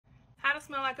how to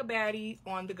smell like a baddie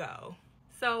on the go.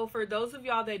 So for those of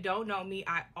y'all that don't know me,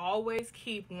 I always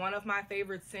keep one of my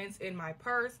favorite scents in my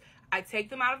purse. I take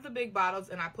them out of the big bottles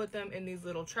and I put them in these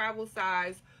little travel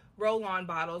size roll-on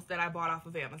bottles that I bought off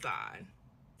of Amazon.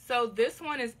 So this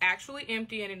one is actually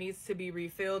empty and it needs to be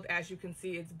refilled. As you can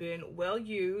see, it's been well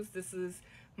used. This is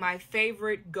my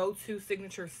favorite go-to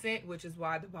signature scent, which is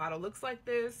why the bottle looks like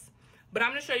this. But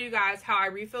I'm going to show you guys how I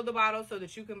refill the bottle so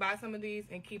that you can buy some of these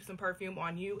and keep some perfume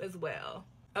on you as well.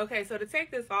 Okay, so to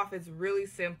take this off, it's really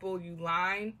simple. You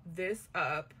line this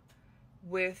up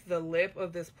with the lip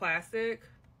of this plastic.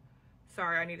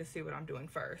 Sorry, I need to see what I'm doing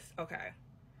first. Okay,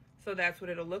 so that's what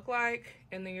it'll look like.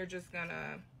 And then you're just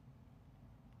gonna,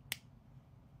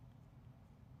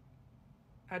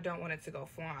 I don't want it to go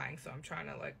flying, so I'm trying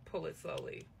to like pull it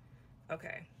slowly.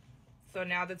 Okay, so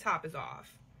now the top is off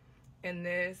and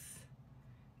this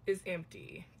is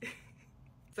empty.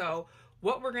 So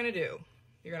what we're gonna do,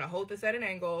 you're gonna hold this at an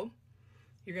angle.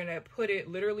 You're gonna put it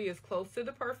literally as close to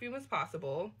the perfume as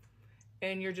possible.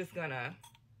 And you're just gonna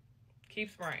keep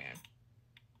spraying.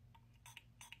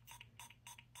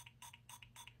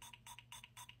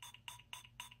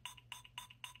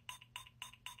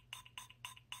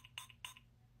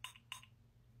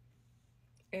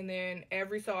 And then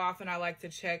every so often I like to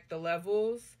check the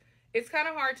levels. It's kind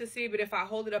of hard to see, but if I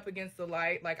hold it up against the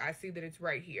light, like I see that it's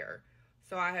right here.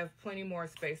 So I have plenty more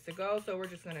space to go. So we're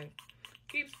just gonna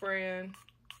keep spraying.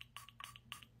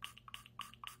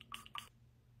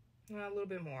 A little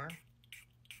bit more.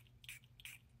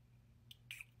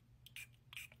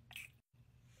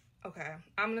 Okay,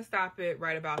 I'm gonna stop it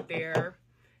right about there.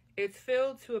 It's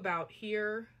filled to about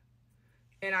here,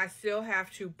 and I still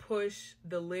have to push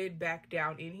the lid back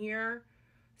down in here.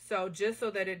 So just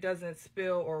so that it doesn't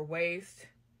spill or waste.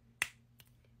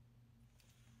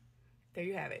 There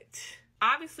you have it.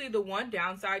 Obviously, the one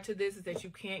downside to this is that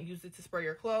you can't use it to spray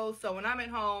your clothes. So when I'm at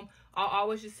home, I'll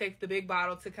always just take the big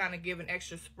bottle to kind of give an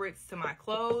extra spritz to my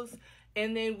clothes.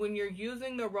 And then when you're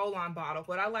using the roll-on bottle,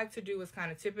 what I like to do is kind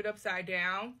of tip it upside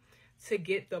down to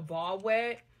get the ball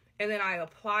wet. And then I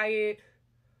apply it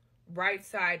right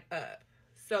side up.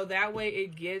 So that way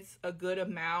it gets a good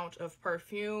amount of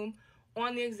perfume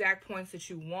on the exact points that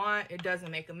you want. It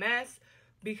doesn't make a mess,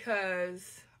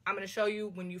 because I'm going to show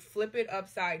you when you flip it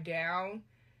upside down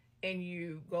and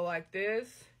you go like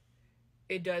this,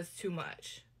 it does too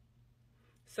much.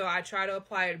 So I try to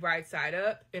apply it right side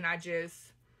up, and I just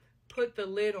put the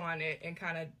lid on it and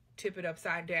kind of tip it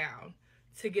upside down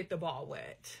to get the ball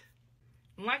wet.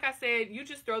 And like I said, you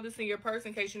just throw this in your purse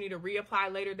in case you need to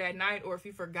reapply later that night, or if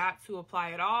you forgot to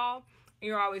apply it all, and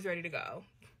you're always ready to go.